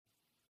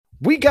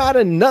We got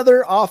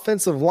another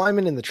offensive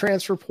lineman in the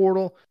transfer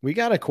portal. We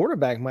got a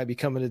quarterback might be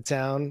coming to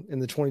town in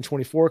the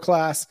 2024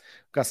 class.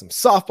 We've got some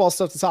softball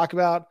stuff to talk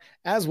about,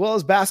 as well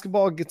as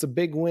basketball gets a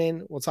big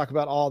win. We'll talk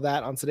about all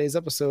that on today's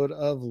episode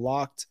of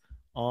Locked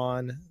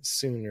On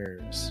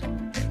Sooners.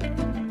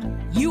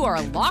 You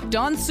are Locked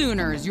On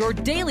Sooners, your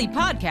daily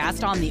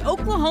podcast on the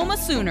Oklahoma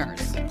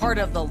Sooners, part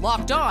of the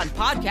Locked On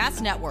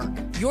Podcast Network,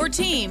 your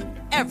team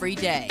every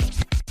day.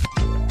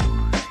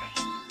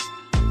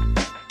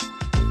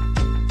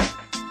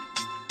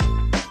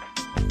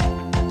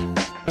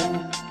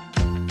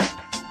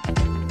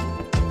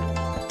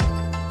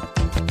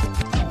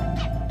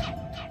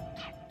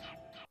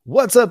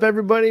 What's up,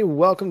 everybody?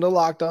 Welcome to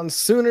Locked On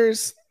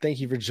Sooners.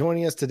 Thank you for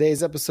joining us.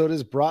 Today's episode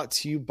is brought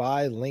to you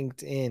by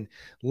LinkedIn.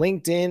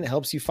 LinkedIn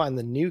helps you find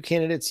the new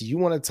candidates you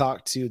want to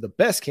talk to, the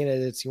best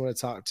candidates you want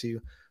to talk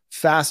to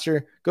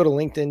faster. Go to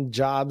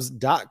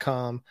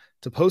linkedinjobs.com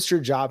to post your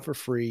job for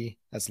free.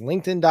 That's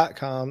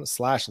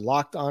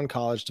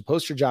linkedin.com/lockedoncollege to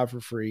post your job for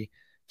free.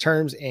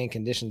 Terms and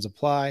conditions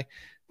apply.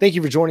 Thank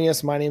you for joining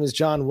us. My name is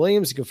John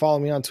Williams. You can follow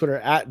me on Twitter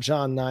at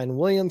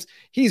John9Williams.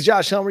 He's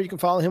Josh Helmer. You can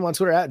follow him on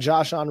Twitter at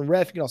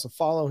JoshOnRef. You can also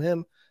follow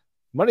him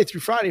Monday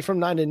through Friday from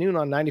 9 to noon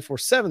on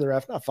 94.7 The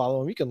Ref. Not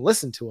follow him. You can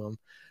listen to him.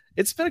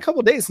 It's been a couple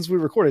of days since we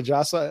recorded,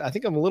 Josh. So I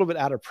think I'm a little bit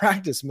out of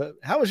practice. But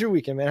how was your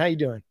weekend, man? How you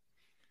doing?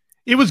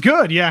 It was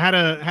good. Yeah, had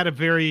a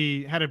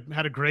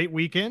great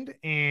weekend.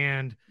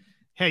 And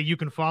hey, you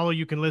can follow,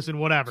 you can listen,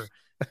 whatever.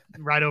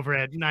 Right over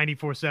at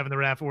 94.7 The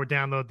Ref, or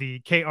download the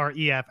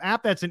KREF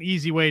app. That's an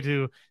easy way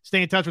to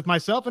stay in touch with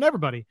myself and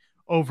everybody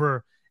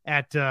over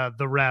at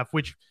The Ref,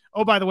 which,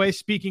 oh, by the way,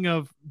 speaking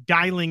of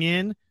dialing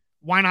in,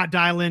 why not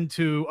dial in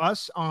to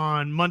us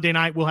on Monday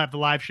night? We'll have the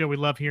live show. We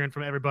love hearing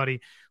from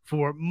everybody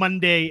for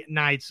Monday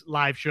night's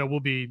live show. We'll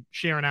be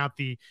sharing out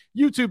the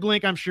YouTube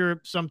link, I'm sure,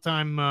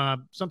 sometime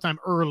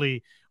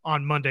early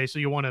on Monday. So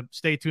you'll want to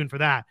stay tuned for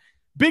that.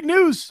 Big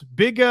news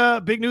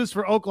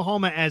for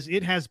Oklahoma, as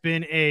it has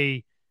been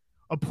a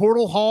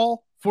portal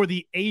haul for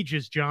the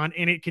ages, John,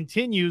 and it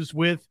continues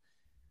with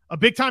a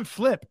big-time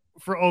flip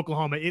for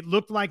Oklahoma. It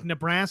looked like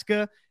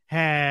Nebraska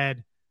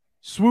had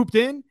swooped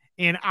in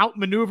and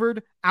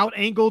outmaneuvered,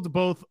 out-angled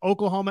both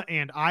Oklahoma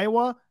and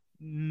Iowa.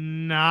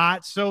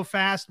 Not so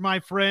fast,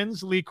 my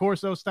friends. Lee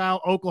Corso style.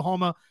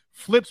 Oklahoma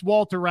flips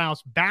Walter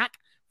Rouse back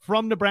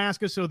from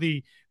Nebraska. So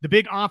the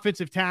big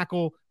offensive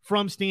tackle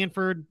from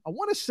Stanford, I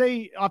want to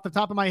say off the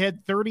top of my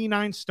head,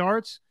 39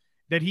 starts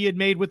that he had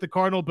made with the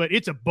Cardinal, but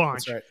it's a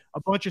bunch, right. A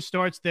bunch of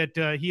starts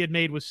that he had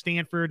made with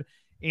Stanford.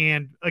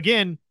 And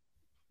again,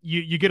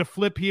 you get a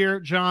flip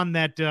here, John,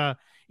 that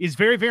is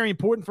very, very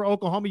important for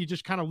Oklahoma. You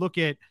just kind of look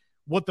at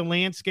what the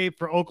landscape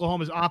for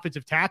Oklahoma's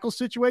offensive tackle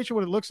situation,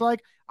 what it looks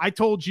like. I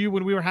told you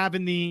when we were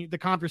having the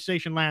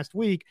conversation last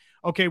week,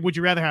 okay, would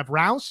you rather have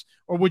Rouse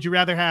or would you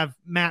rather have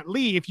Matt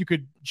Lee? If you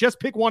could just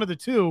pick one of the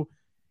two.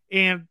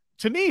 And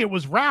to me, it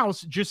was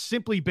Rouse, just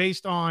simply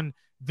based on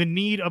the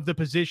need of the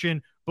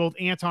position, both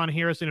Anton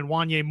Harrison and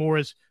Wanya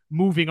Morris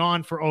moving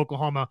on for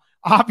Oklahoma.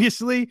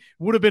 Obviously,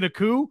 would have been a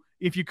coup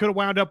if you could have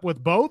wound up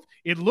with both.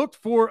 It looked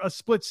for a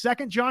split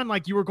second, John,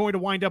 like you were going to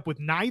wind up with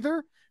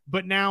neither.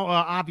 But now,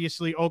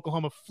 obviously,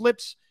 Oklahoma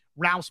flips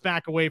Rouse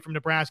back away from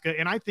Nebraska.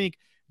 And I think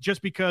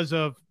just because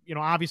of,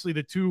 obviously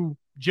the two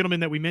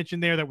gentlemen that we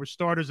mentioned there that were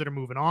starters that are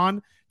moving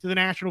on to the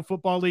National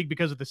Football League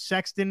because of the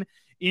Sexton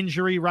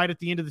injury right at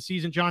the end of the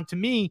season, John, to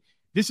me,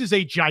 this is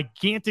a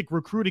gigantic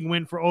recruiting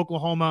win for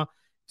Oklahoma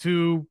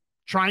to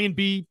try and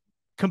be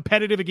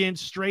competitive again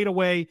straight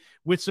away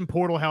with some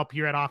portal help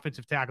here at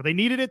offensive tackle. They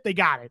needed it. They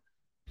got it.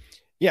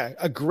 Yeah,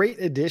 a great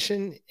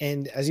addition.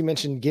 And as you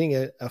mentioned, getting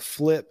a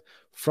flip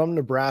from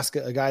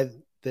Nebraska, a guy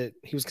that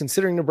he was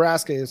considering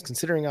Nebraska, he was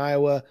considering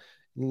Iowa,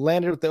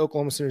 landed with the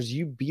Oklahoma Sooners.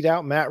 You beat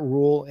out Matt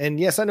Rule. And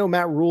yes, I know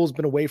Matt Rule's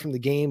been away from the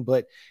game,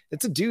 but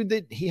it's a dude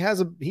that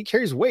he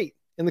carries weight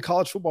in the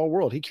college football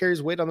world. He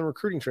carries weight on the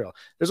recruiting trail.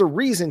 There's a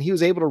reason he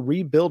was able to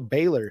rebuild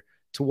Baylor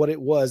to what it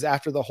was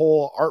after the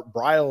whole Art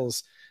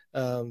Briles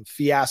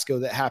fiasco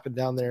that happened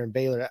down there in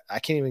Baylor. I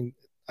feel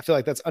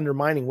like that's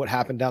undermining what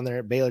happened down there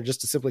at Baylor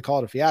just to simply call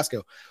it a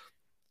fiasco.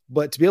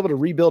 But to be able to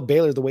rebuild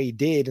Baylor the way he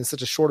did in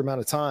such a short amount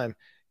of time,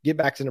 get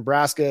back to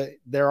Nebraska,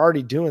 they're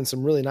already doing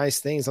some really nice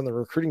things on the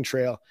recruiting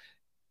trail.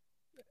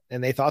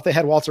 And they thought they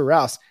had Walter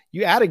Rouse.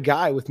 You add a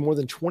guy with more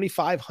than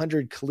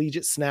 2,500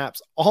 collegiate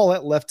snaps, all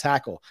at left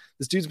tackle.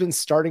 This dude's been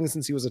starting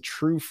since he was a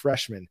true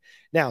freshman.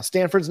 Now,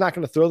 Stanford's not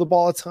going to throw the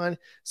ball a ton,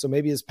 so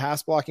maybe his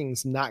pass blocking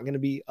is not going to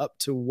be up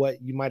to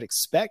what you might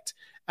expect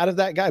out of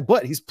that guy,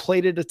 but he's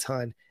played it a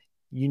ton.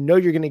 You know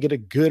you're going to get a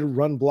good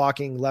run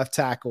blocking left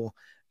tackle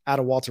out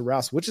of Walter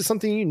Rouse, which is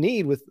something you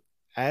need with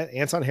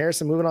Anton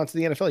Harrison moving on to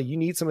the NFL. You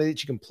need somebody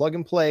that you can plug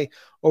and play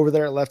over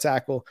there at left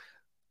tackle,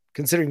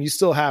 considering you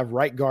still have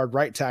right guard,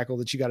 right tackle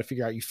that you got to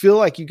figure out. You feel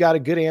like you got a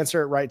good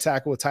answer at right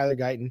tackle with Tyler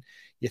Guyton.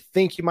 You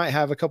think you might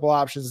have a couple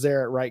options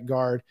there at right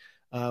guard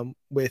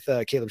with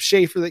Caleb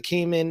Schaefer that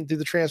came in through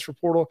the transfer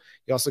portal.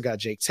 You also got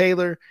Jake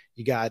Taylor.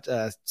 You got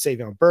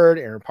Savion Byrd,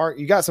 Aaron Park.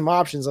 You got some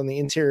options on the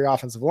interior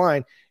offensive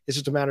line. It's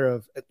just a matter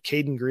of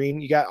Caden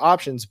Green. You got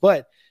options,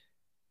 but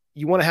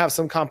you want to have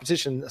some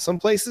competition some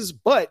places,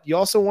 but you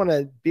also want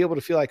to be able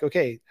to feel like,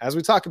 okay, as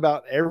we talk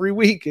about every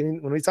week,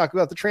 and when we talk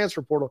about the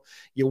transfer portal,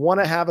 you want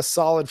to have a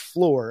solid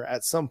floor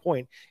at some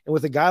point. And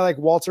with a guy like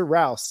Walter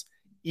Rouse,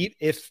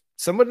 if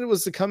somebody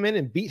was to come in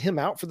and beat him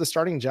out for the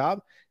starting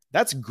job,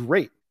 that's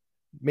great.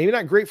 Maybe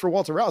not great for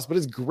Walter Rouse, but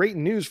it's great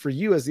news for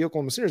you as the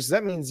Oklahoma Sooners.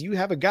 That means you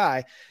have a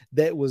guy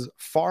that was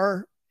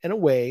far and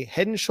away,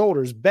 head and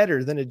shoulders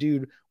better than a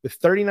dude with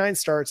 39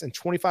 starts and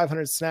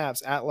 2,500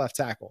 snaps at left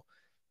tackle.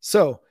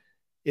 So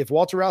if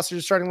Walter Rouse is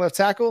your starting left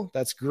tackle,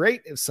 that's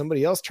great. If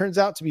somebody else turns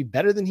out to be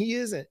better than he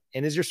is and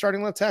is your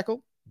starting left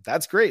tackle,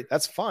 that's great.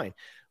 That's fine.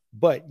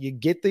 But you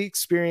get the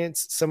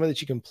experience, someone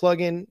that you can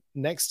plug in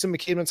next to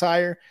McCade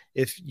Mattire.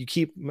 If you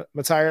keep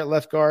Mattire at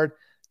left guard,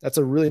 that's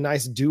a really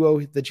nice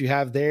duo that you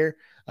have there.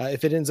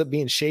 If it ends up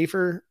being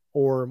Schaefer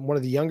or one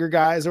of the younger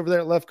guys over there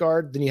at left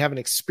guard, then you have an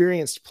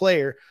experienced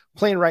player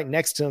playing right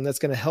next to him that's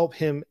going to help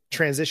him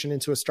transition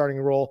into a starting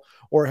role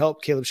or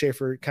help Caleb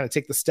Schaefer kind of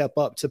take the step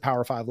up to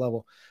Power 5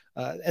 level.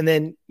 And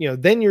then,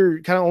 then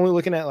you're kind of only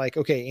looking at like,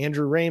 okay,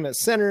 Andrew Rame at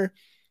center,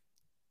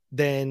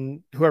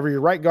 then whoever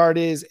your right guard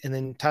is, and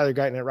then Tyler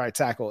Guyton at right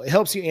tackle. It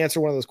helps you answer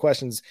one of those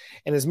questions.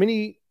 And as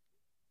many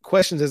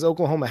questions as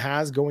Oklahoma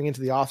has going into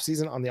the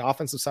offseason on the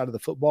offensive side of the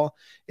football,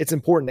 it's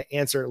important to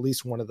answer at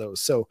least one of those.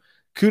 So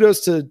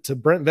kudos to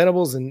Brent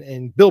Venables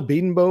and Bill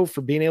Bedenbaugh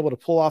for being able to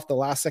pull off the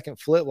last second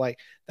flip. Like,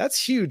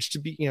 that's huge to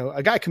be,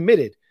 a guy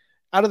committed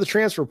out of the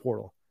transfer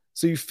portal.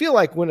 So you feel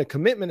like when a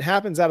commitment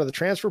happens out of the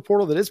transfer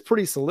portal, that it's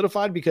pretty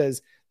solidified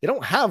because they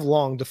don't have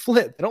long to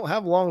flip. They don't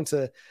have long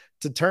to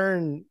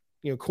turn,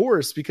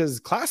 course because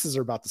classes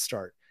are about to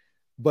start.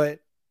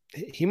 But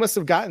he must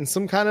have gotten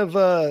some kind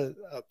of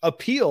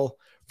appeal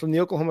from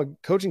the Oklahoma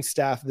coaching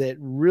staff that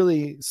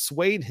really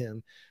swayed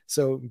him.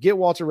 So get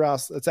Walter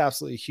Rouse. That's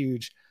absolutely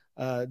huge.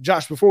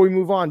 Josh, before we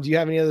move on, do you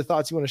have any other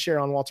thoughts you want to share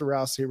on Walter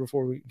Rouse here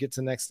before we get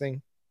to the next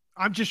thing?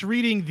 I'm just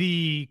reading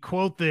the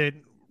quote that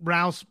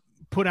Rouse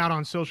put out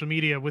on social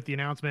media with the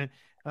announcement.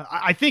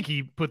 I think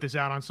he put this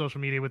out on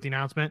social media with the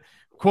announcement.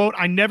 Quote,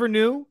 "I never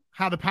knew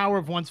how the power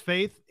of one's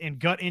faith and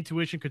gut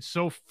intuition could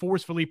so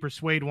forcefully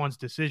persuade one's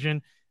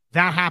decision.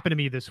 That happened to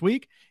me this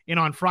week. And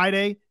on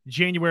Friday,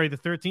 January the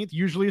 13th,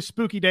 usually a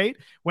spooky date,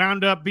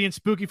 wound up being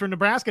spooky for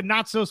Nebraska,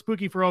 not so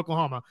spooky for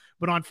Oklahoma.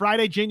 But on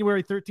Friday,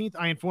 January 13th,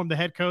 I informed the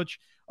head coach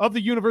of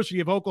the University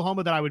of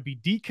Oklahoma that I would be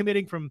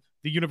decommitting from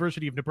the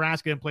University of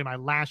Nebraska and play my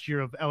last year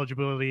of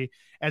eligibility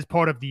as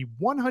part of the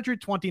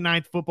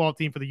 129th football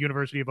team for the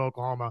University of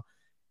Oklahoma,"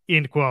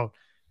 end quote.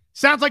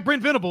 Sounds like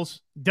Brent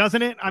Venables,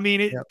 doesn't it? I mean,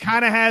 it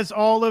kind of has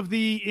all of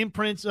the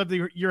imprints of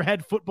your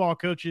head football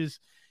coach's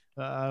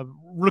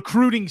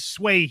recruiting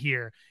sway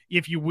here,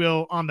 if you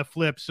will, on the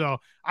flip. So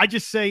I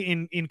just say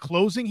in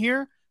closing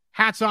here,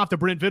 hats off to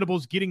Brent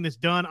Venables getting this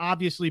done.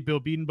 Obviously, Bill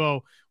Bedenbaugh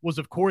was,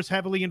 of course,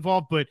 heavily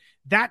involved, but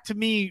that to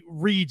me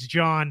reads,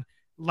 John,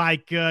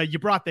 like you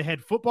brought the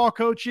head football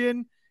coach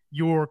in,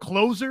 your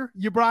closer,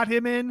 you brought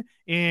him in,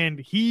 and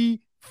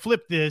he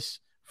flipped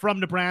this from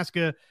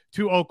Nebraska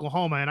to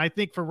Oklahoma. And I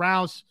think for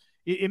Rouse,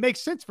 it makes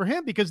sense for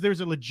him because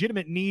there's a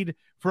legitimate need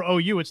for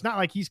OU. It's not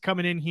like he's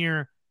coming in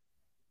here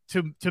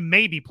to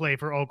maybe play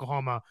for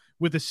Oklahoma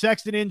with the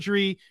Sexton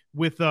injury,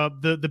 with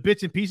the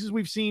bits and pieces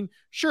we've seen.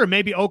 Sure,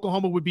 maybe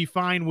Oklahoma would be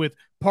fine with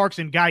Parks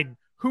and Guyton.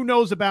 Who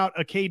knows about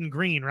a Caden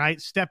Green, right?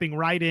 Stepping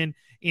right in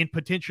and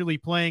potentially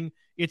playing.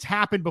 It's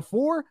happened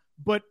before,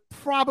 but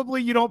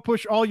probably you don't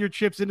push all your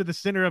chips into the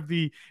center of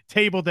the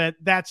table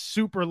that's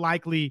super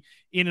likely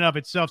in and of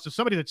itself. So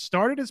somebody that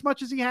started as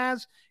much as he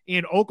has,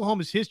 and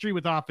Oklahoma's history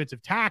with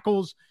offensive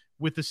tackles,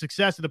 with the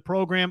success of the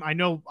program. I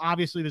know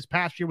obviously this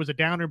past year was a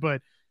downer,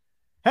 but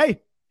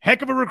hey,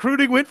 heck of a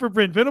recruiting win for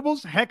Brent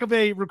Venables, heck of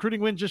a recruiting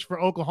win just for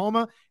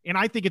Oklahoma. And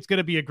I think it's going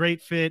to be a great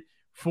fit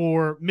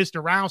for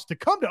Mr. Rouse to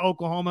come to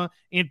Oklahoma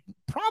and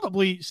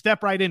probably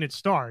step right in and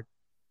start.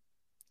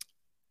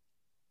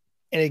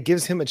 And it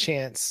gives him a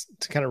chance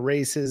to kind of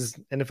raise his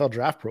NFL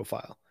draft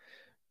profile,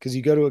 because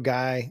you go to a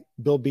guy,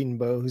 Bill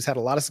Bedenbaugh, who's had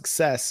a lot of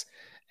success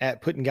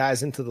at putting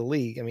guys into the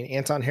league. I mean,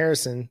 Anton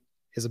Harrison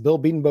is a Bill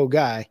Bedenbaugh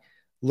guy,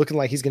 looking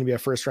like he's going to be a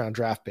first-round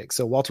draft pick.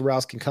 So Walter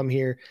Rouse can come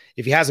here.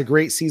 If he has a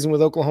great season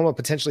with Oklahoma,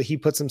 potentially he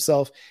puts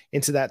himself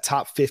into that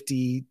top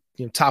 50,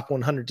 top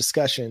 100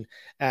 discussion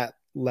at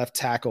left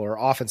tackle or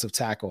offensive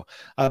tackle.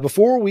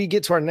 Before we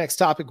get to our next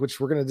topic, which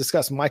we're going to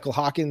discuss Michael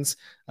Hawkins,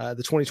 the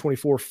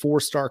 2024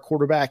 four-star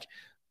quarterback,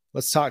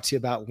 let's talk to you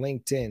about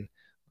LinkedIn.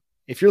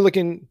 If you're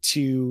looking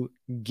to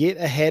get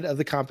ahead of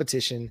the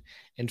competition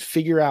and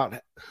figure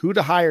out who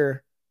to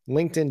hire,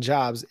 LinkedIn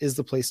Jobs is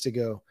the place to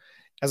go.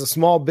 As a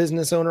small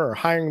business owner or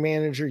hiring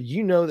manager,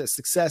 you know that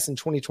success in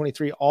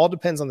 2023 all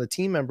depends on the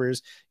team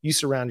members you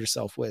surround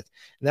yourself with.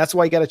 And that's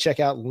why you got to check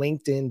out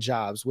LinkedIn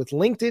Jobs. With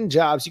LinkedIn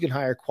Jobs, you can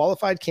hire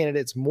qualified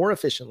candidates more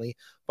efficiently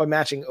by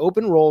matching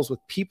open roles with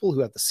people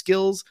who have the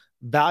skills,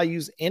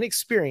 values, and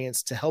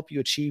experience to help you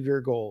achieve your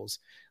goals.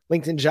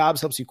 LinkedIn Jobs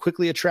helps you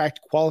quickly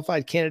attract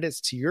qualified candidates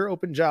to your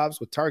open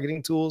jobs with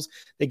targeting tools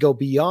that go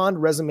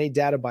beyond resume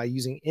data by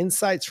using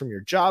insights from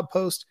your job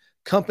post,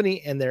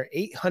 company and their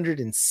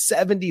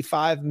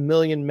 875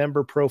 million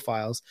member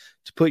profiles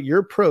to put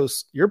your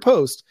post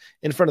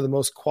in front of the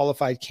most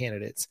qualified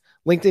candidates.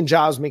 LinkedIn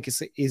Jobs make it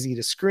easy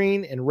to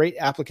screen and rate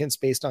applicants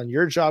based on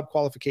your job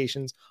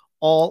qualifications,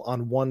 all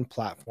on one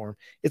platform.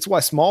 It's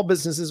why small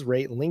businesses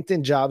rate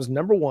LinkedIn Jobs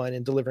 #1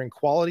 in delivering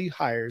quality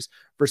hires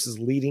versus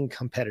leading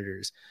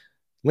competitors.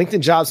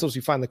 LinkedIn Jobs helps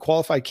you find the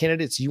qualified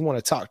candidates you want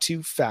to talk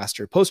to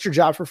faster. Post your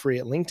job for free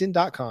at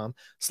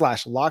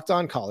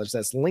linkedin.com/lockedoncollege.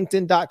 That's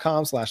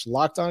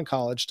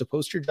linkedin.com/lockedoncollege to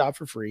post your job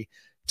for free.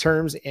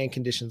 Terms and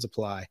conditions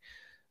apply.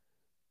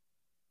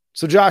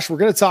 So Josh, we're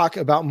going to talk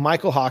about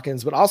Michael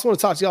Hawkins, but I also want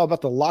to talk to y'all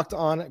about the Locked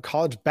On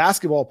College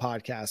Basketball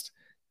podcast.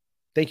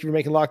 Thank you for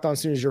making Locked On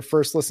Sooners your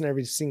first listen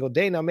every single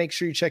day. Now make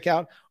sure you check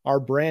out our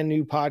brand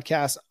new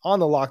podcast on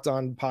the Locked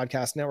On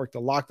Podcast Network,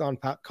 the Locked On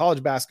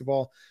College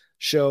Basketball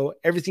Show.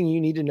 Everything you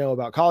need to know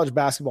about college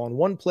basketball in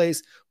one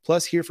place,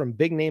 plus hear from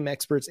big name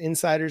experts,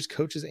 insiders,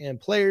 coaches,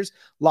 and players.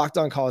 Locked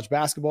On College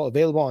Basketball,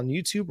 available on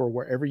YouTube or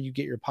wherever you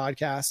get your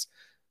podcasts.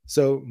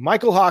 So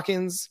Michael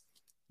Hawkins,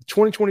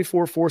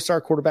 2024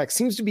 four-star quarterback,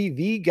 seems to be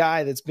the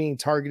guy that's being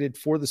targeted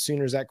for the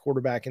Sooners at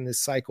quarterback in this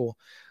cycle.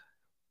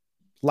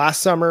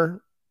 Last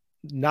summer,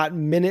 not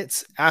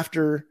minutes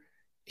after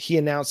he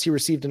announced he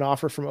received an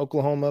offer from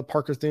Oklahoma,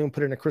 Parker Thune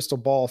put in a crystal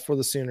ball for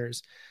the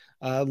Sooners.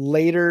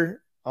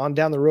 Later on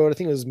down the road, I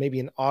think it was maybe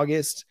in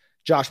August,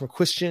 Josh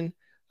McCuistion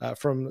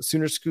from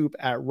Sooner Scoop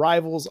at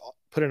Rivals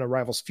put in a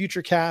Rivals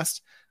Future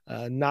Cast.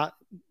 Not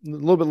a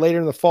little bit later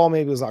in the fall,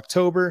 maybe it was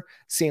October,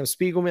 Sam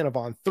Spiegelman of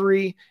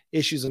On3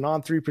 issues an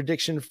On3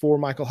 prediction for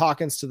Michael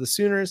Hawkins to the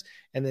Sooners.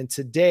 And then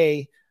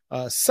today,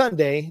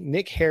 Sunday,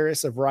 Nick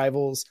Harris of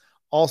Rivals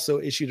also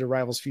issued a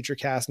Rivals Future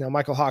Cast. Now,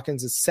 Michael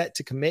Hawkins is set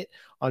to commit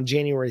on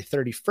January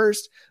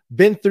 31st.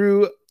 Been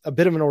through a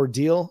bit of an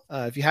ordeal.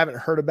 If you haven't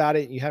heard about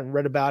it, you haven't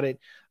read about it,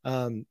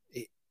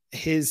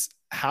 his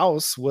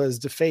house was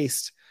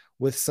defaced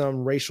with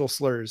some racial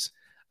slurs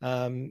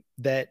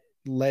that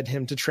led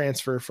him to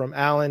transfer from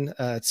Allen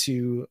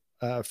to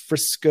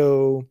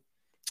Frisco.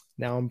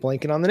 Now I'm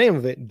blanking on the name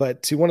of it,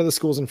 but to one of the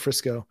schools in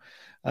Frisco.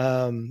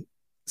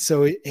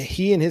 So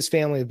he and his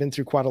family have been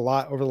through quite a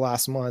lot over the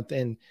last month,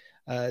 and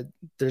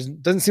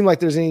doesn't seem like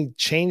there's any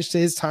change to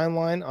his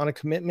timeline on a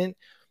commitment,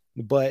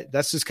 but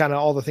that's just kind of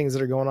all the things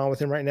that are going on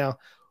with him right now.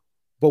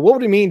 But what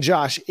would it mean,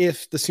 Josh,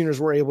 if the Sooners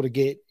were able to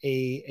get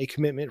a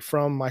commitment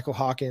from Michael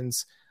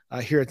Hawkins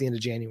here at the end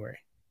of January?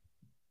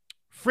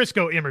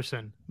 Frisco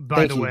Emerson,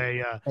 by the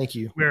way. Thank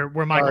you. Where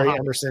Michael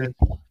Hawkins,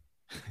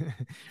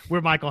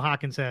 where Michael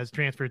Hawkins has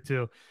transferred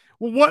to.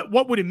 Well,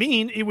 what would it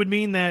mean? It would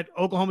mean that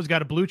Oklahoma's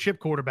got a blue chip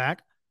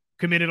quarterback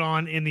committed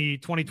on in the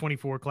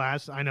 2024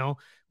 class. I know,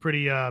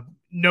 pretty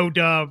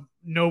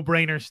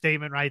no-brainer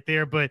statement right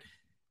there, but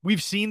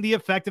we've seen the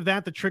effect of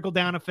that, the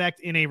trickle-down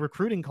effect in a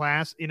recruiting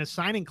class, in a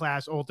signing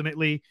class,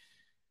 ultimately,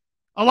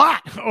 a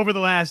lot over the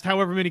last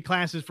however many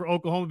classes for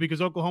Oklahoma,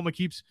 because Oklahoma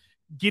keeps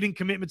getting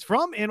commitments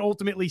from and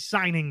ultimately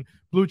signing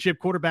blue-chip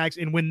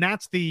quarterbacks. And when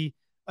that's the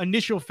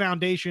initial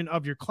foundation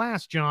of your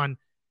class, John,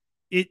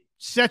 it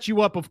sets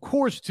you up, of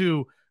course,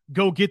 to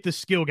go get the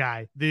skill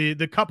guy, the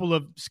couple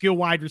of skill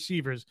wide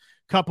receivers,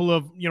 couple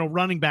of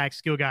running back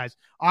skill guys,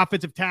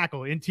 offensive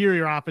tackle,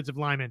 interior offensive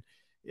lineman,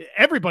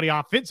 everybody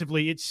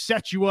offensively. It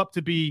sets you up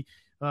to be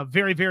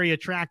very, very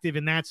attractive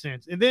in that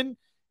sense. And then,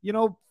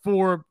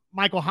 for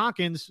Michael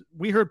Hawkins,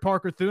 we heard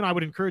Parker Thune. I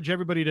would encourage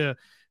everybody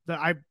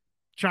I'm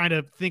trying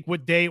to think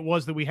what day it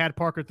was that we had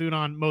Parker Thune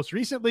on most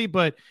recently,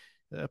 but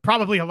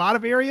probably a lot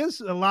of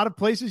areas, a lot of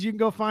places you can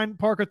go find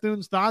Parker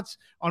Thune's thoughts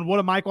on what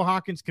a Michael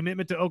Hawkins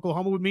commitment to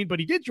Oklahoma would mean. But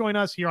he did join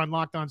us here on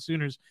Locked On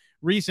Sooners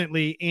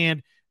recently,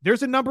 and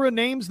there's a number of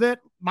names that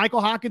Michael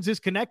Hawkins is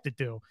connected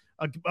to,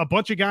 a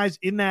bunch of guys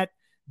in that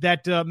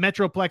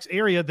Metroplex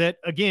area that,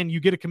 again, you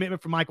get a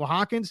commitment from Michael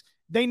Hawkins.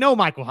 They know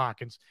Michael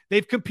Hawkins.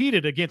 They've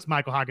competed against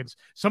Michael Hawkins.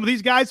 Some of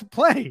these guys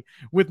play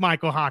with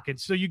Michael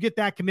Hawkins. So you get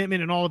that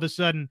commitment, and all of a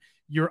sudden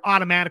you're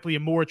automatically a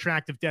more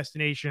attractive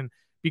destination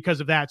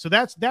because of that. So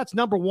that's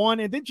number one.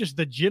 And then just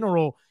the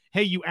general,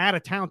 hey, you add a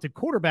talented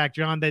quarterback,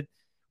 John, that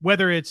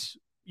whether it's,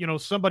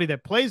 somebody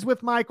that plays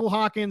with Michael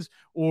Hawkins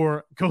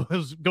or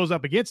goes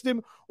up against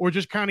him, or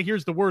just kind of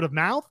hears the word of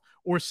mouth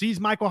or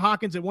sees Michael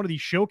Hawkins at one of these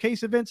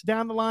showcase events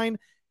down the line,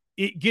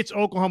 it gets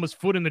Oklahoma's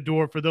foot in the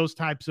door for those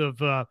types of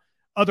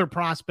other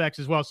prospects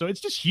as well. So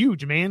it's just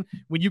huge, man,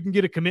 when you can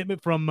get a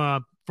commitment from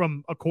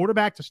a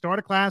quarterback to start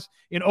a class.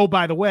 And, oh,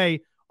 by the way,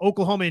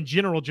 Oklahoma in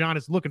general, John,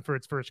 is looking for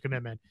its first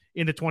commitment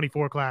in the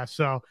 24 class.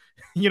 So,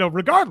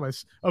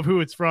 regardless of who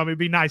it's from, it'd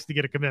be nice to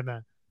get a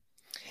commitment.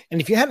 And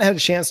if you hadn't had a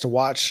chance to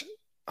watch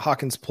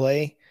Hawkins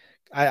play,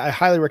 I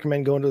highly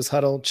recommend going to his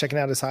huddle, checking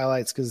out his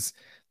highlights, because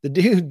the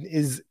dude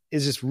is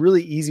just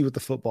really easy with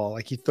the football.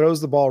 Like, he throws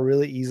the ball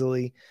really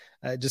easily.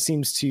 It just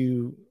seems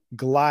to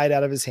glide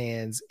out of his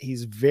hands.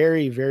 He's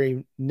very,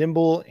 very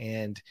nimble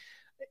and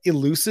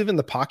elusive in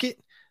the pocket.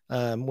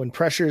 When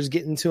pressure is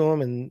getting to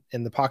him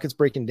and the pocket's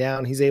breaking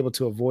down, he's able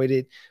to avoid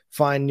it,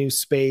 find new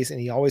space, and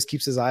he always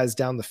keeps his eyes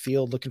down the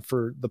field, looking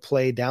for the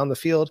play down the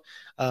field.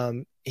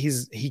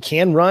 He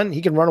can run.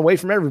 He can run away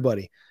from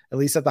everybody. at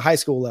least at the high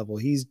school level.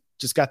 He's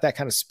just got that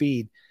kind of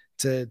speed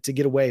to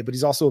get away, but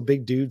he's also a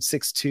big dude,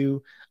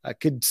 6'2",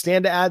 could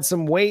stand to add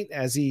some weight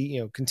as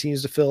he,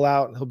 continues to fill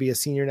out. He'll be a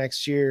senior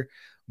next year,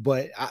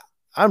 but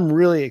I'm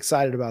really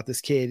excited about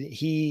this kid.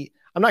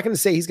 I'm not going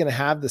to say he's going to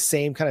have the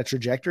same kind of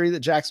trajectory that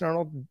Jackson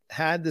Arnold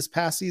had this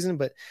past season,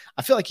 but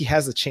I feel like he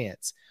has a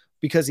chance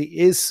because he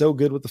is so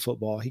good with the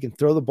football. He can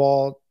throw the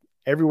ball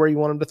everywhere you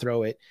want him to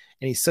throw it.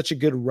 And he's such a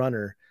good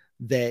runner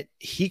that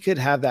he could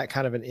have that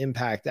kind of an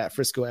impact at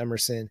Frisco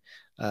Emerson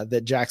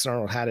that Jackson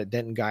Arnold had at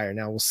Denton Guyer.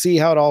 Now we'll see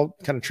how it all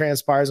kind of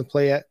transpires and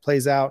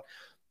plays out,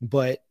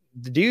 but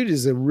the dude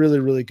is a really,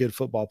 really good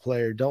football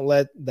player. Don't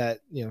let that,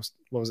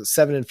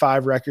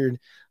 7-5 record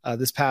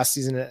this past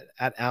season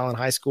at Allen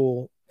High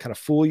School kind of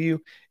fool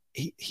you.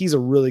 He's a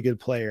really good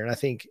player. And I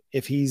think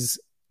if he's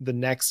the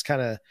next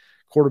kind of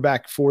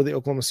quarterback for the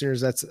Oklahoma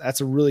Sooners,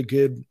 that's a really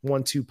good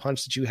 1-2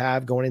 punch that you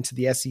have going into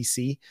the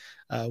SEC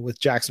with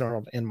Jackson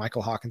Arnold and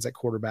Michael Hawkins at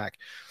quarterback.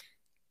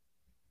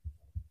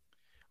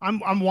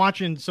 I'm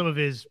watching some of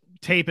his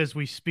tape as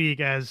we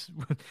speak. As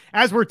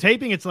we're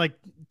taping, it's like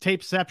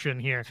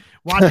tapeception here.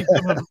 Watching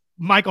some of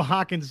Michael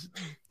Hawkins'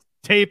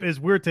 tape as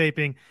we're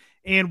taping,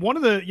 and one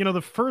of the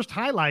the first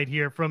highlight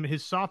here from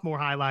his sophomore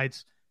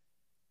highlights,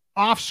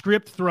 off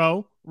script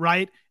throw,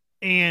 right,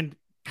 and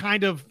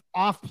kind of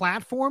off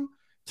platform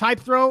type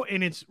throw,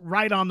 and it's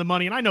right on the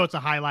money. And I know it's a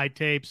highlight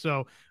tape,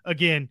 so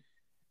again,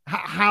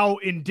 how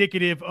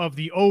indicative of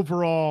the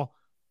overall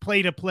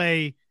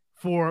play-to-play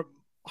for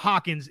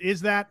Hawkins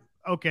is that?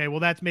 Okay, well,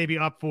 that's maybe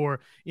up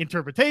for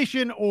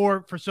interpretation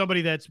or for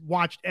somebody that's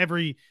watched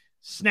every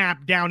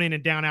snap down in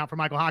and down out for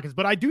Michael Hawkins.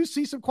 But I do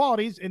see some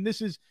qualities, and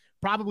this is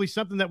probably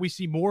something that we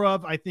see more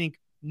of, I think,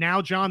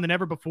 now, John, than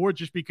ever before,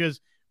 just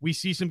because we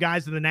see some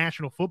guys in the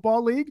National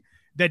Football League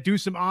that do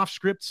some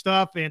off-script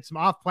stuff and some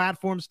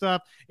off-platform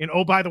stuff. And,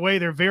 oh, by the way,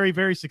 they're very,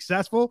 very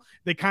successful.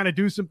 They kind of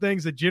do some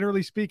things that,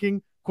 generally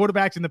speaking,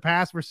 quarterbacks in the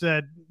past were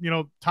said,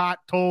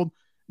 told,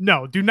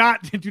 no, do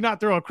not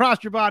throw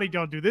across your body.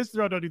 Don't do this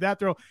throw. Don't do that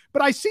throw.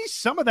 But I see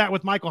some of that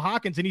with Michael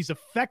Hawkins, and he's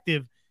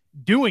effective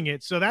doing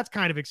it. So that's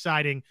kind of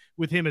exciting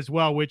with him as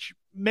well, which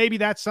maybe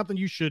that's something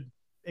you should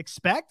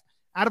expect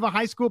out of a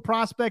high school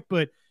prospect.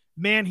 But,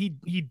 man, he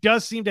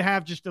does seem to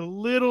have just a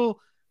little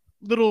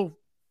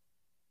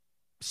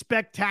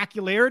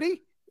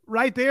spectacularity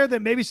right there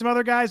that maybe some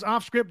other guys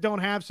off script don't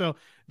have. So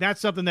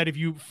that's something that if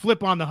you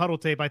flip on the huddle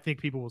tape, I think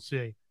people will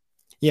see.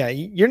 Yeah,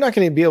 you're not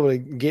going to be able to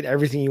get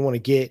everything you want to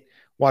get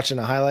watching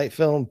a highlight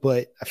film,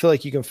 but I feel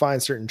like you can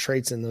find certain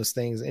traits in those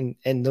things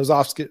and those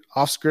off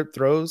script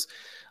throws,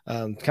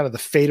 kind of the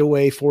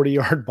fadeaway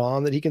 40-yard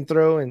bomb that he can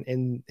throw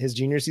in his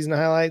junior season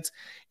highlights.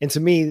 And to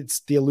me,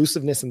 it's the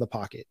elusiveness in the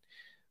pocket,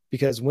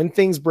 because when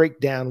things break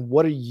down,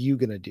 what are you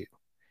going to do?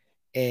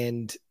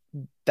 And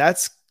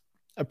that's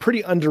a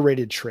pretty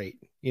underrated trait.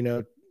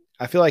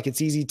 I feel like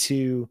it's easy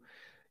to,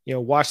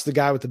 watch the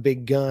guy with the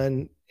big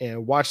gun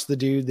and watch the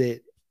dude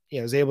that,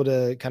 is able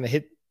to kind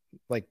of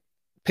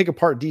pick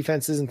apart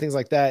defenses and things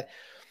like that.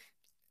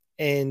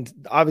 And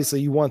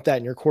obviously you want that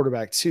in your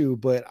quarterback too,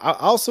 but I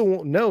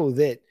also know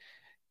that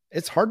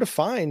it's hard to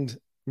find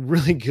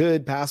really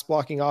good pass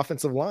blocking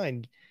offensive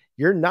line.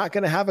 You're not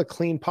going to have a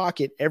clean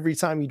pocket every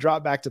time you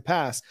drop back to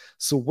pass.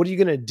 So what are you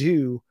going to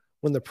do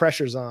when the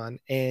pressure's on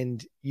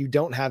and you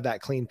don't have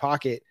that clean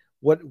pocket?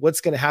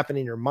 What's going to happen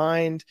in your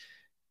mind?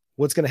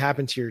 What's going to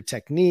happen to your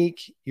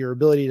technique, your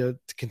ability to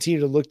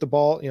continue to look the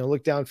ball,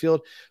 look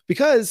downfield?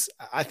 Because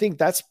I think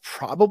that's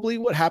probably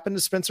what happened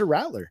to Spencer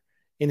Rattler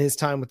in his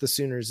time with the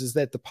Sooners, is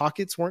that the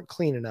pockets weren't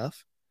clean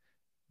enough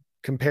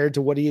compared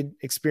to what he had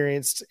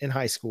experienced in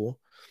high school.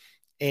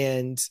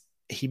 And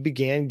he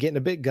began getting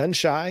a bit gun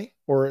shy,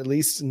 or at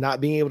least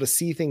not being able to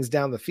see things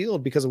down the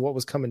field because of what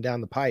was coming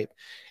down the pipe.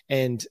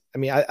 And I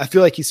mean, I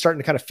feel like he's starting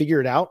to kind of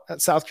figure it out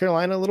at South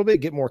Carolina a little bit,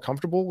 get more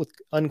comfortable with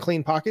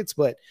unclean pockets.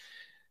 But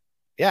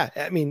yeah,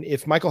 I mean,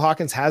 if Michael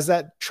Hawkins has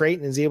that trait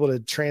and is able to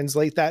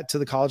translate that to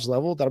the college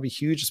level, that'll be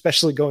huge,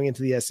 especially going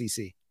into the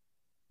SEC.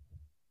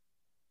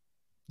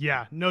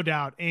 Yeah, no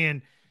doubt.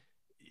 And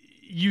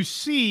you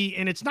see,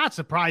 and it's not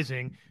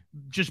surprising,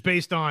 just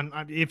based on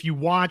if you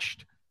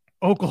watched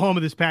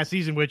Oklahoma this past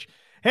season, which,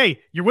 hey,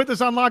 you're with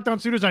us on Locked On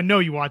Sooners. I know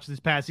you watched this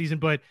past season,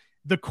 but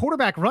the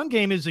quarterback run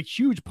game is a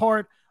huge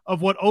part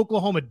of what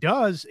Oklahoma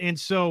does. And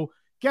so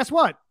guess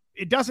what?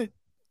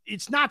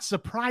 It's not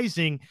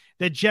surprising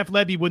that Jeff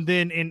Lebby would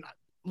then, and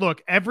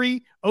look,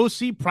 every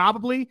OC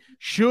probably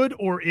should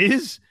or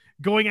is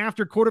going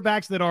after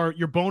quarterbacks that are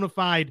your bona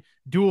fide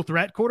dual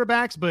threat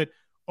quarterbacks. But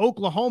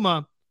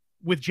Oklahoma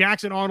with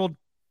Jackson Arnold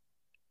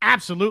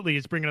absolutely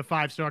is bringing a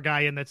 5-star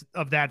guy in that's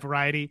of that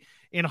variety.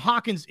 And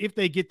Hawkins, if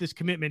they get this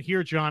commitment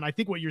here, John, I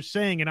think what you're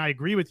saying, and I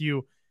agree with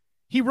you,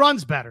 he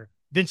runs better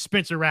than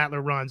Spencer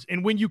Rattler runs.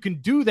 And when you can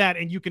do that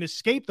and you can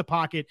escape the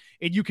pocket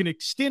and you can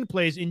extend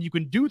plays and you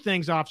can do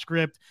things off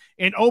script,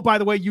 and oh, by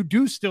the way, you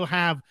do still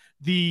have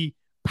the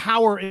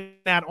power in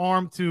that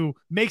arm to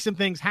make some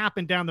things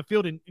happen down the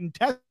field and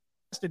test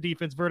the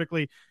defense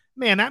vertically,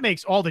 man, that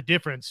makes all the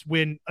difference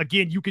when,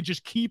 again, you can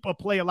just keep a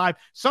play alive.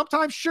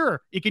 Sometimes,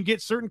 sure, it can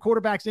get certain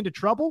quarterbacks into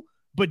trouble,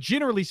 But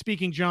generally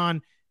speaking,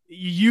 John,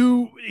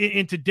 you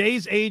in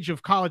today's age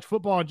of college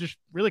football and just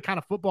really kind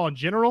of football in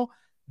general,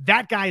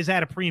 that guy is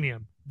at a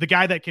premium. The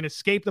guy that can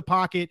escape the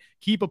pocket,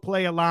 keep a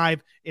play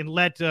alive, and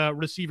let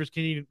receivers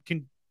can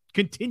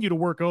continue to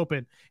work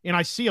open. And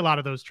I see a lot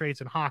of those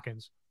traits in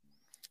Hawkins.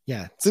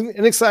 Yeah, it's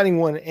an exciting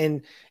one,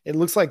 and it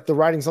looks like the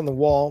writing's on the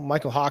wall.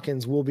 Michael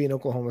Hawkins will be an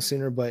Oklahoma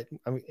Sooner, but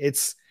I mean,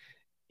 it's,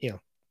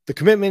 the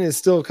commitment is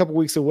still a couple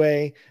weeks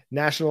away.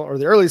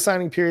 The early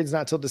signing period is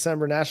not till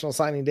December. National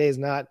signing day is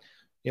not,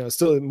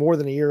 still more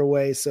than a year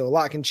away. So a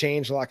lot can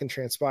change, a lot can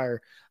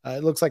transpire.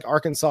 It looks like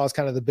Arkansas is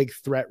kind of the big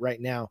threat right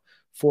now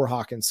for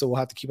Hawkins. So we'll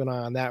have to keep an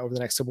eye on that over the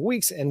next couple of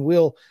weeks, and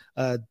we'll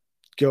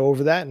go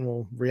over that and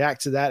we'll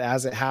react to that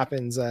as it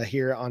happens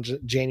here on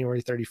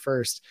January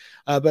 31st.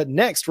 But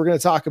next we're going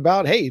to talk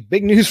about,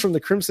 big news from the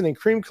Crimson and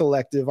Cream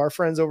Collective. Our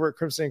friends over at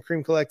Crimson and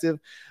Cream Collective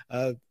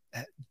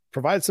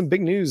provided some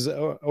big news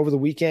over the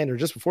weekend or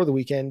just before the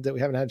weekend that we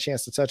haven't had a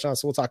chance to touch on.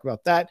 So we'll talk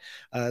about that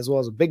as well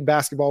as a big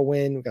basketball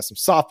win. We've got some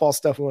softball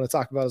stuff we want to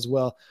talk about as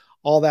well.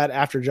 All that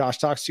after Josh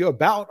talks to you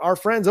about our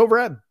friends over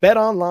at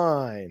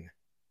BetOnline.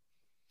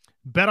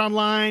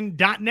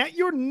 BetOnline.net,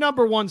 your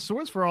number one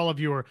source for all of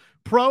your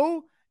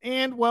pro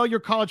and, your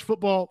college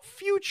football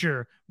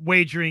future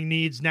wagering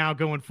needs now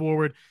going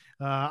forward.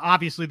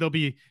 Obviously, they'll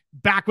be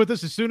back with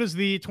us as soon as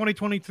the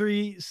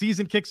 2023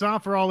 season kicks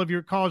off for all of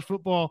your college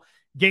football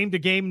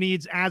game-to-game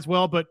needs as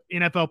well, but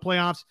NFL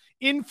playoffs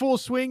in full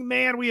swing.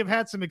 Man, we have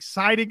had some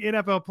exciting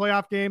NFL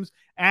playoff games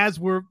as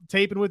we're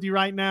taping with you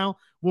right now.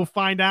 We'll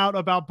find out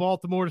about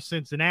Baltimore to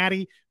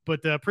Cincinnati,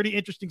 but pretty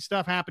interesting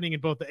stuff happening in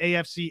both the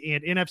AFC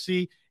and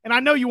NFC. And I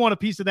know you want a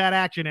piece of that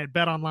action at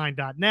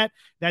betonline.net.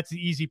 That's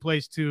the easy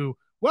place to,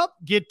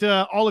 get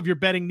all of your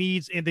betting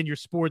needs and then your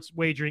sports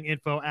wagering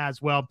info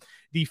as well.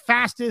 The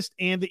fastest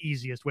and the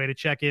easiest way to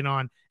check in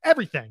on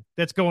everything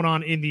that's going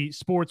on in the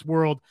sports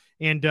world,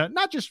 and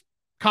not just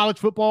college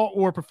football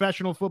or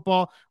professional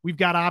football. We've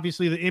got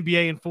obviously the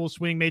NBA in full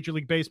swing, Major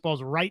League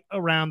Baseball's right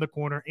around the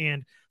corner,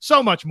 and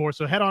so much more.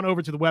 So head on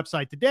over to the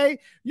website today.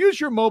 Use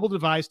your mobile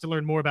device to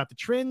learn more about the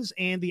trends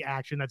and the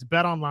action. That's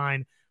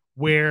BetOnline,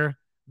 where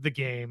the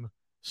game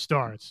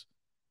starts.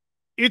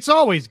 It's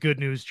always good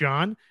news,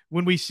 John,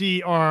 when we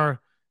see our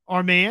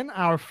man,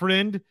 our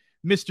friend,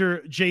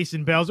 Mr.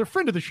 Jason Belzer,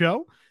 friend of the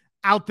show,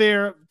 out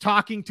there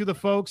talking to the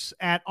folks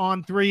at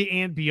On3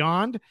 and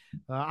beyond.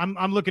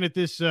 I'm looking at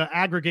this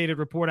aggregated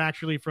report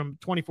actually from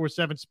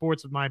 24/7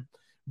 Sports with my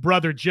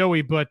brother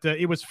Joey, but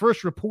it was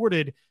first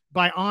reported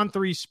by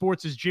On3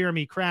 Sports'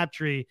 Jeremy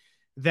Crabtree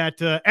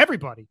that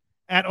everybody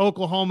at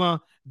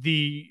Oklahoma,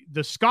 the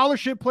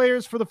scholarship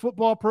players for the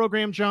football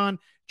program, John,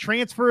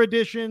 transfer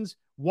additions,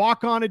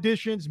 walk-on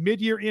additions,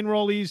 mid-year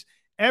enrollees,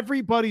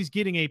 everybody's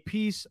getting a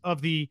piece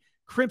of the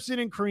Crimson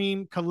and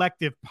Cream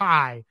collective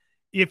pie,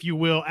 if you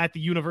will, at the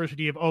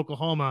University of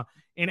Oklahoma.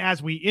 And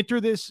as we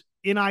enter this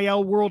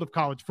NIL world of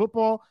college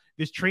football,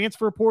 this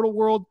transfer portal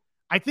world,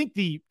 I think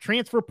the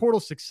transfer portal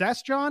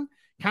success, John,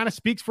 kind of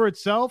speaks for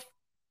itself.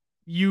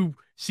 You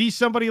see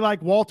somebody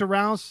like Walter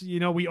Rouse,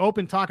 we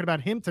opened talking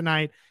about him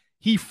tonight.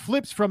 He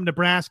flips from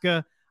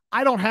Nebraska.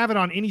 I don't have it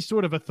on any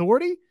sort of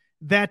authority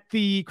that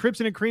the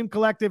Crimson and Cream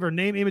Collective or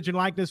name, image, and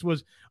likeness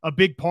was a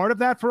big part of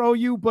that for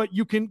OU, but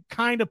you can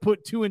kind of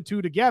put two and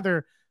two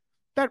together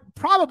that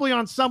probably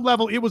on some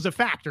level it was a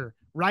factor,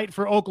 right,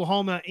 for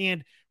Oklahoma,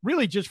 and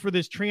really just for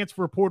this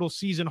transfer portal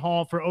season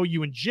haul for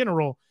OU in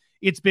general.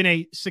 It's been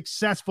a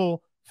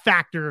successful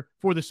factor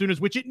for the Sooners,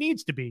 which it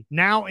needs to be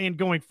now and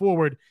going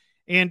forward.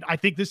 And I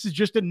think this is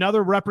just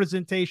another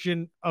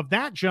representation of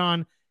that,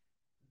 John.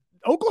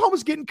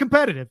 Oklahoma's getting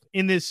competitive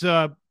in this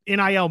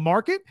NIL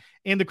market,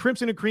 and the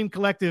Crimson and Cream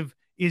Collective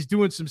is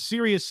doing some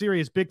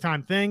serious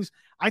big-time things.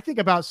 I think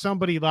about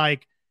somebody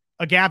like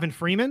a Gavin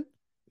Freeman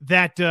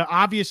that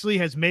obviously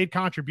has made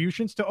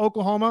contributions to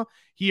Oklahoma.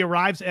 He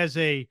arrives as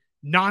a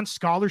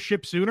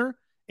non-scholarship Sooner.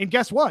 And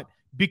guess what?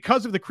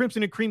 Because of the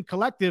Crimson and Cream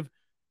Collective,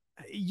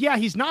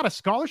 he's not a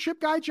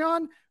scholarship guy,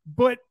 John,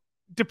 but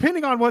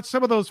depending on what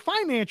some of those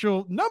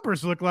financial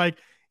numbers look like,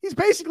 he's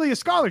basically a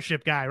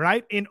scholarship guy,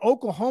 right? And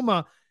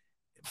Oklahoma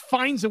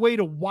finds a way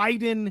to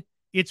widen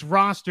its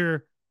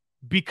roster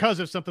because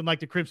of something like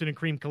the Crimson and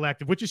Cream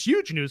Collective, which is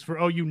huge news for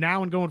OU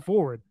now and going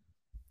forward.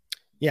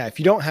 Yeah, if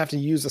you don't have to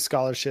use a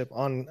scholarship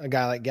on a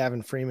guy like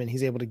Gavin Freeman,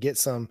 he's able to get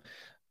some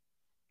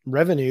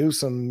revenue,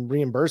 some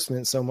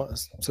reimbursement, so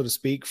to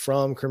speak,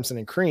 from Crimson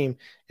and Cream.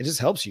 It just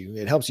helps you.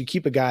 It helps you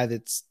keep a guy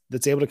that's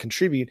able to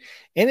contribute.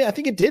 And I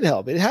think it did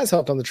help. It has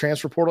helped on the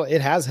transfer portal.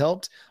 It has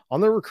helped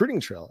on the recruiting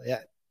trail. Yeah.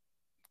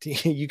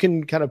 You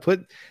can kind of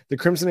put the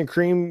Crimson and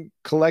Cream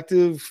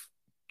Collective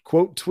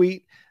quote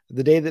tweet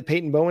the day that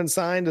Peyton Bowen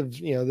signed of,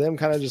 them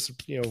kind of just,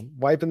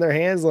 wiping their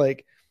hands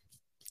like,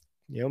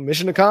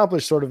 mission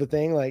accomplished sort of a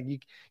thing. Like you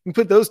can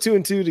put those two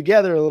and two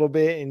together a little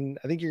bit, and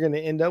I think you're going to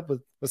end up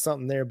with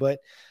something there. But,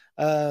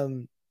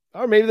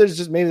 or maybe that's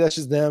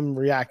just them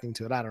reacting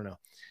to it. I don't know.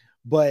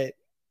 But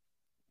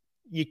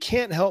you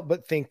can't help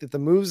but think that the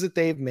moves that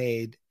they've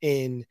made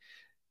in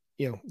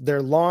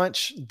their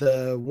launch,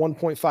 the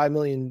 1.5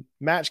 million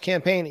match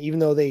campaign, even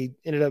though they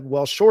ended up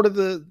well short of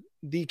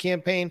the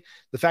campaign,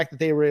 the fact that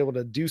they were able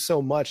to do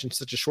so much in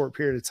such a short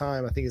period of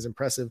time, I think is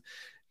impressive.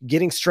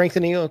 Getting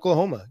Strengthening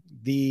Oklahoma,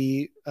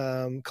 the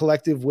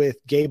collective with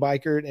Gabe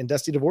Ikert and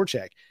Dusty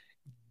Dvorak,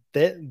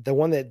 the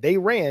one that they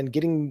ran,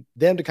 getting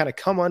them to kind of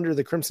come under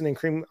the Crimson and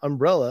Cream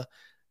umbrella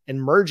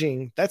and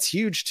merging, that's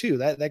huge too.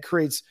 That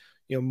creates,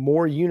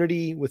 more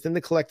unity within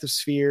the collective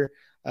sphere.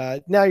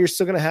 Now you're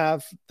still going to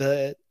have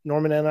the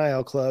Norman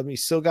NIL club. You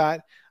still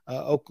got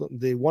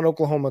the One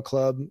Oklahoma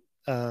club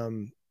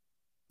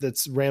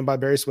that's ran by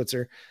Barry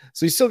Switzer.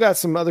 So you still got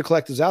some other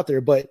collectives out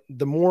there, but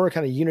the more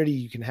kind of unity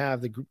you can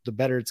have, the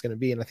better it's going to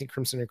be. And I think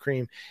Crimson and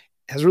Cream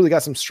has really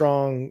got some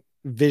strong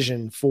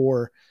vision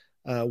for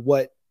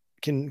what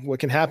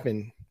can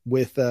happen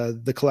with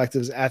the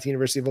collectives at the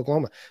University of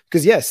Oklahoma.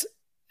 Because yes,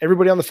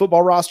 everybody on the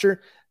football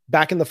roster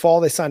back in the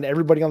fall, they signed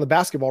everybody on the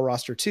basketball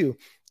roster too,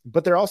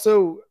 but they're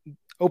also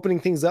opening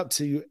things up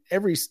to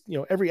every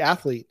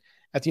athlete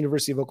at the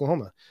University of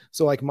Oklahoma.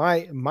 So like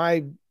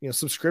my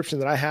subscription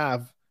that I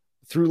have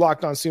through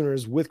Locked On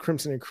Sooners with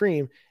Crimson and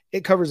Cream,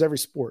 it covers every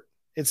sport.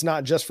 It's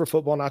not just for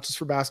football, not just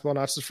for basketball,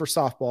 not just for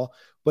softball,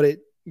 but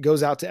it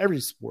goes out to every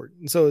sport.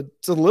 And so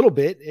it's a little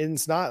bit, and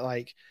it's not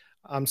like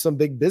I'm some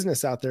big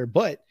business out there,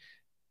 but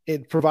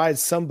it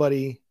provides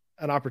somebody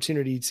an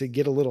opportunity to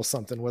get a little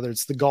something, whether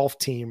it's the golf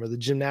team or the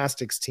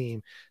gymnastics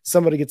team,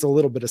 somebody gets a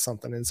little bit of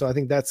something. And so I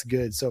think that's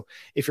good. So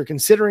if you're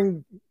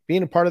considering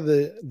being a part of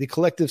the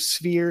collective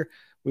sphere,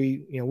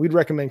 we'd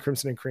recommend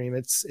Crimson and Cream.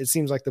 It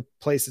seems like the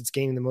place that's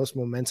gaining the most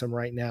momentum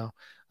right now,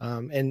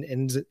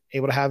 and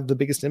able to have the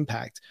biggest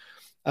impact.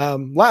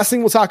 Last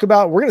thing we'll talk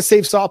about, we're going to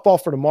save softball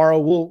for tomorrow.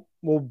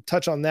 We'll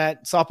touch on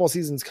that. Softball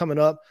season's coming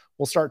up.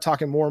 We'll start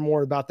talking more and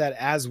more about that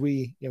as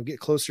we get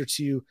closer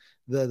to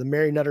the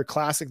Mary Nutter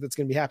Classic that's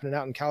going to be happening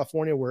out in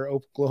California, where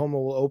Oklahoma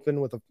will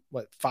open with a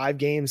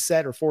 5-game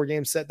set or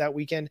 4-game set that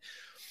weekend.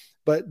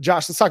 But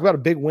Josh, let's talk about a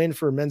big win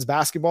for men's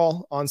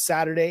basketball on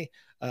Saturday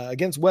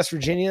against West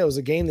Virginia. It was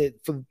a game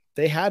that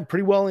they had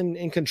pretty well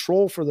in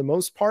control for the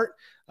most part.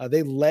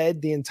 They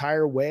led the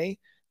entire way.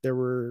 There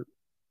were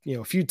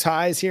a few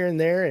ties here and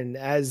there, and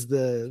as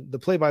the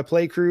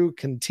play-by-play crew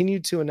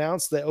continued to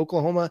announce that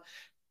Oklahoma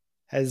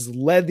has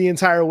led the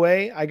entire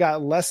way, I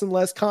got less and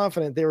less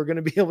confident they were going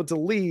to be able to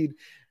lead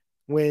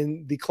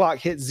when the clock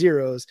hit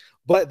zeros,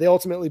 but they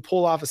ultimately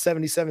pull off a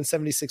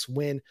 77-76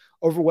 win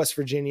over West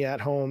Virginia at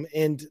home.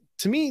 And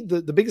to me,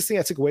 the biggest thing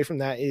I took away from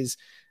that is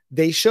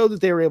they showed that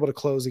they were able to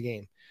close a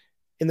game.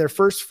 In their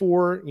first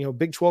 4,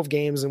 Big 12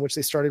 games in which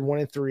they started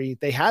 1-3,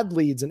 they had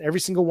leads in every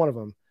single one of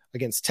them,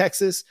 against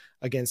Texas,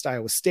 against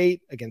Iowa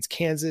State, against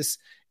Kansas,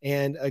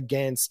 and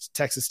against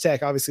Texas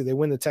Tech. Obviously, they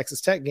win the Texas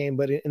Tech game,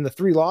 but in the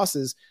 3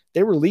 losses,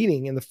 they were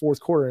leading in the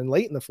fourth quarter and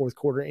late in the fourth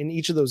quarter. In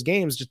each of those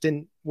games, just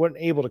weren't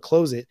able to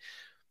close it,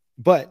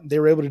 but they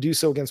were able to do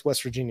so against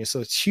West Virginia. So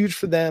it's huge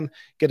for them.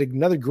 Get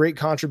another great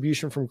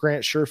contribution from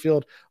Grant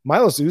Sherfield.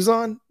 Milos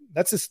Uzan,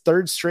 that's his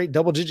 3rd straight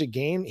double-digit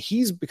game.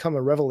 He's become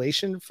a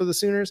revelation for the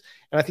Sooners,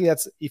 and I think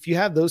that's, if you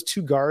have those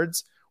 2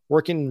 guards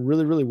working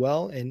really, really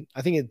well, and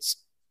I think it's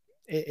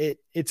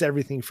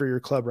everything for your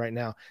club right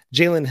now.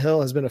 Jalen Hill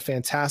has been a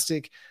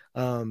fantastic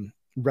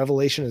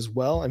revelation as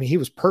well. I mean, he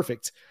was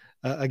perfect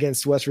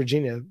against West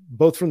Virginia,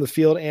 both from the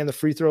field and the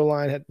free throw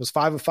line. Was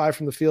 5 of 5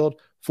 from the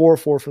field, 4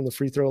 of 4 from the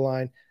free throw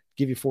line,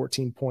 give you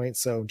 14 points.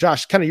 So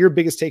Josh, kind of your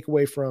biggest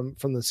takeaway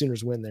from the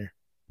Sooners win there.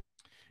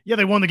 Yeah,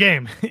 they won the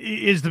game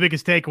is the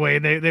biggest takeaway,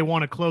 and they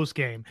won a close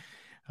game.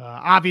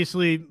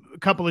 Obviously, a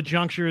couple of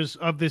junctures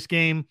of this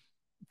game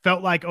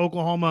felt like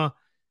Oklahoma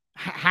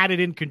had it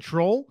in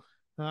control.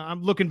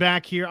 I'm looking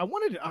back here.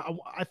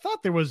 I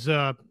thought there was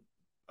a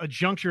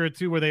juncture or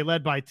two where they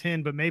led by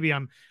 10, but maybe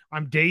I'm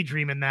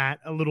daydreaming that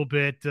a little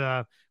bit.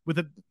 With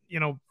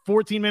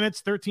 14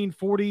 minutes,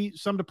 13:40,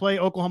 some to play.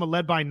 Oklahoma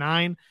led by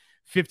 9,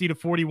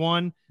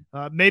 50-41.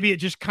 Maybe it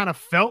just kind of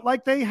felt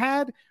like they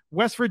had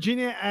West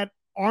Virginia at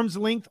arm's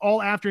length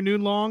all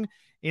afternoon long,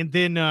 and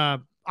then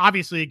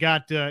obviously it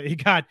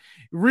got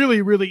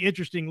really, really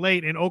interesting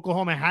late, and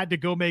Oklahoma had to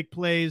go make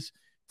plays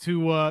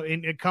to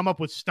and come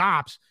up with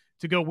stops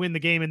to go win the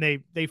game, and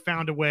they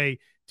found a way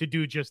to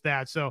do just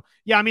that. So,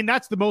 yeah, I mean,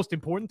 that's the most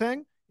important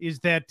thing, is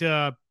that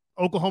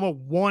Oklahoma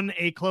won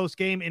a close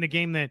game in a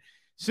game that,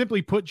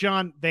 simply put,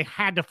 John, they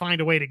had to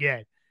find a way to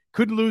get.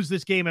 Couldn't lose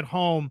this game at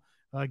home,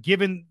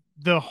 given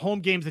the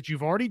home games that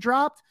you've already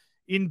dropped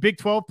in Big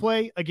 12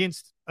 play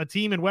against a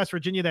team in West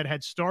Virginia that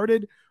had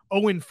started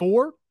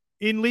 0-4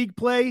 in league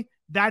play.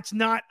 That's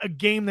not a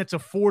game that's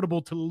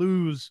affordable to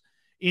lose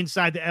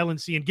inside the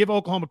LNC. And give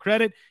Oklahoma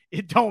credit,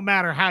 it don't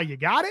matter how you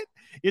got it.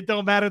 It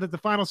don't matter that the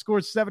final score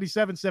is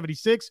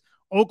 77-76.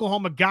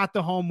 Oklahoma got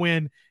the home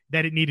win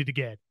that it needed to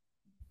get.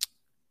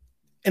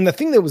 And the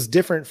thing that was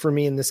different for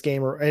me in this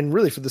game, and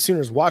really for the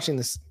Sooners watching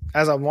this,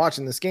 as I'm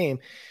watching this game,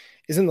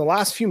 is in the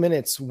last few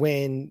minutes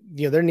when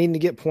they're needing to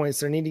get points,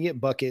 they're needing to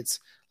get buckets.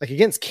 Like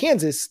against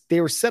Kansas,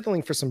 they were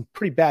settling for some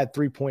pretty bad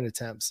 3-point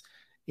attempts.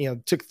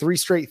 Took 3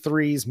 straight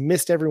threes,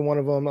 missed every one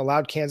of them,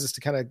 allowed Kansas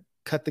to kind of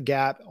cut the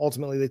gap.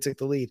 Ultimately, they took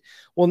the lead.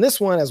 Well, in this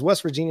one, as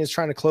West Virginia is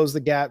trying to close the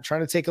gap,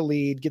 trying to take a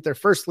lead, get their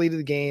first lead of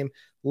the game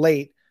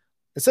late,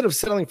 instead of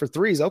settling for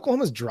threes,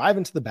 Oklahoma's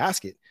driving to the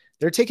basket.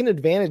 They're taking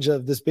advantage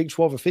of this Big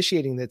 12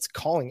 officiating that's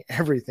calling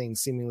everything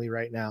seemingly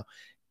right now.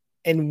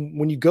 And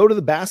when you go to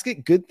the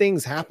basket, good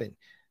things happen.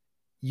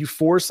 You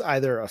force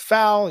either a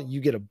foul, you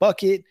get a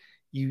bucket,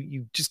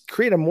 you just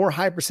create a more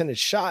high percentage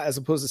shot as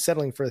opposed to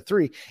settling for a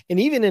three. And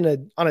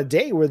even on a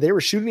day where they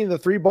were shooting the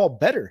three ball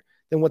better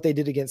than what they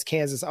did against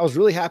Kansas, I was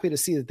really happy to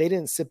see that they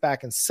didn't sit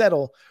back and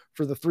settle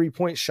for the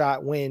 3-point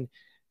shot when,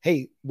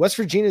 hey, West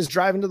Virginia is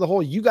driving to the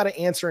hole. You got to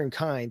answer in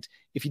kind.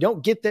 If you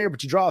don't get there,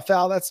 but you draw a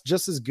foul, that's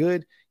just as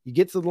good. You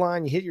get to the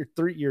line, you hit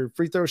your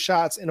free throw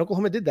shots, and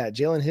Oklahoma did that.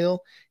 Jalen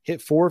Hill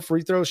hit 4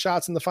 free throw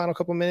shots in the final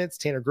couple minutes.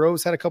 Tanner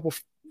Groves had a couple,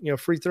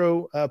 free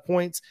throw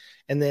points,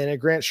 and then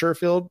Grant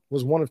Sherfield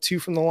was 1 of 2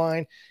 from the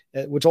line,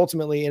 which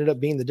ultimately ended up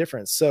being the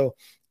difference. So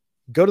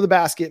go to the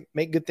basket,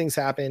 make good things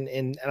happen,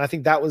 and I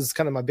think that was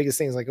kind of my biggest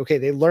thing. Is like, okay,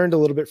 they learned a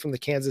little bit from the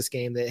Kansas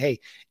game that,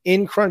 hey,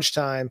 in crunch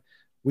time,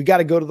 we got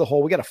to go to the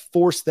hole. We got to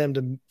force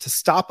them to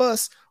stop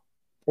us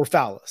or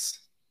foul us.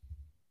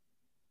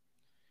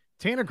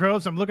 Tanner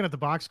Groves, I'm looking at the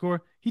box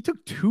score. He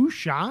took 2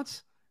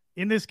 shots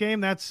in this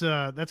game. That's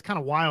kind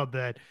of wild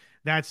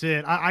that's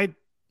it.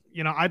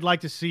 I'd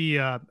like to see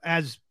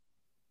as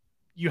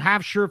you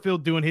have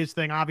Sherfield doing his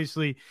thing.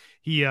 Obviously,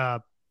 he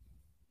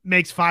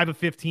makes 5 of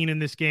 15 in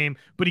this game,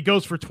 but he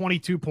goes for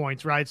 22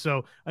 points, right?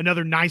 So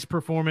another nice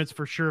performance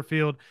for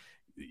Sherfield.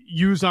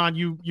 Uzan,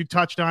 you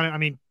touched on it. I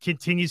mean,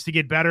 continues to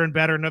get better and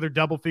better. Another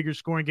double-figure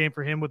scoring game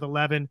for him with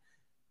 11.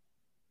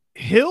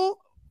 Hill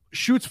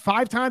shoots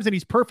 5 times and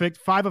he's perfect,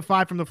 5 of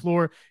 5 from the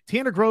floor.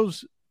 Tanner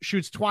Groves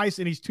shoots twice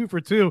and he's 2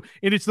 for 2.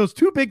 And it's those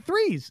 2 big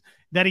threes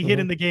that he hit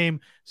in the game.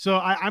 So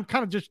I'm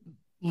kind of just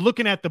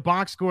looking at the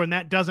box score, and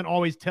that doesn't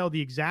always tell the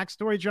exact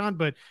story, John,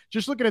 but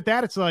just looking at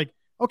that, it's like,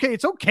 okay,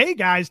 it's okay,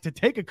 guys, to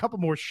take a couple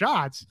more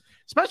shots,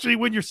 especially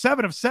when you're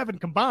 7 of 7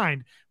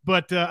 combined.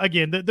 But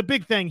again, the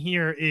big thing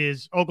here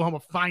is Oklahoma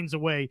finds a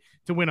way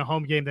to win a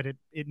home game that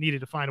it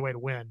needed to find a way to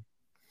win.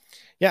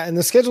 Yeah, and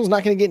the schedule is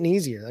not going to get any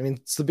easier. I mean,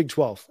 it's the Big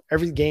 12.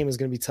 Every game is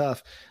going to be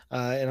tough.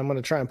 And I'm going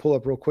to try and pull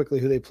up real quickly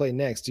who they play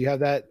next. Do you have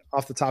that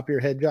off the top of your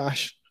head,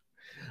 Josh?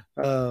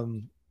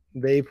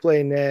 They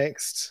play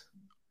next.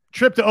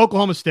 Trip to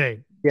Oklahoma State.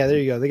 Yeah, there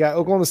you go. They got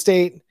Oklahoma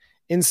State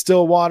in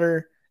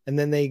Stillwater, and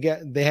then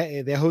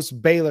they host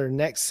Baylor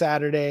next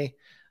Saturday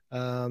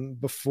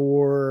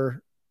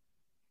before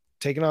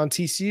taking on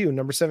TCU,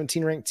 number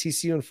 17 ranked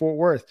TCU in Fort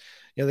Worth.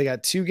 They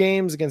got 2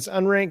 games against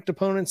unranked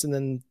opponents, and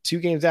then 2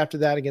 games after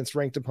that against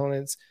ranked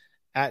opponents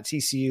at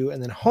TCU,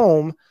 and then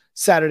home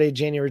Saturday,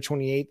 January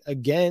 28th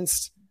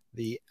against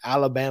the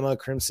Alabama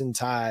Crimson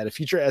Tide, a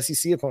future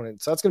SEC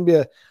opponent. So that's going to be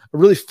a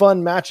really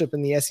fun matchup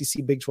in the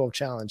SEC Big 12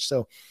 Challenge.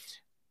 So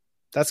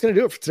that's going to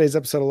do it for today's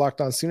episode of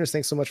Locked On Sooners.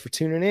 Thanks so much for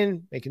tuning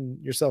in, making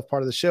yourself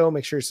part of the show.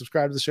 Make sure you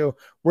subscribe to the show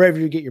wherever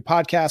you get your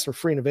podcasts. We're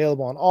free and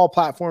available on all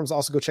platforms.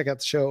 Also, go check out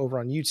the show over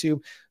on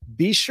YouTube.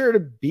 Be sure to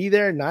be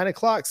there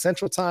 9:00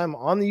 Central Time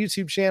on the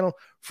YouTube channel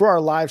for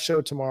our live show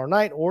tomorrow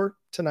night or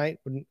tonight,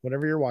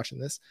 whenever you're watching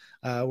this,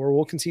 where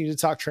we'll continue to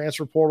talk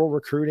transfer portal,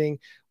 recruiting.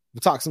 We'll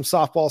talk some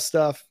softball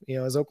stuff,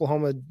 as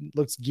Oklahoma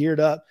looks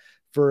geared up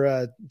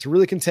to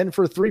really contend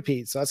for a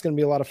three-peat. So that's going to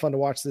be a lot of fun to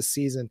watch this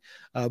season.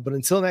 But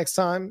until next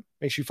time,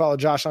 make sure you follow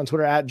Josh on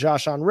Twitter at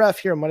JoshOnRef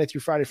here Monday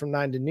through Friday from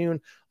 9 to noon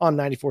on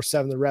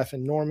 94.7 The Ref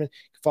in Norman.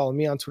 You can follow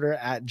me on Twitter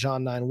at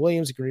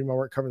John9Williams. You can read my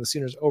work covering the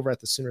Sooners over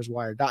at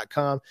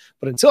thesoonerswire.com.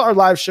 But until our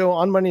live show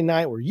on Monday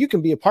night, where you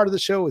can be a part of the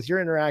show with your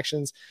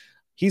interactions,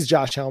 he's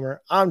Josh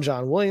Helmer. I'm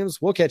John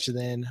Williams. We'll catch you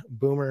then.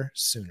 Boomer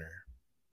Sooner.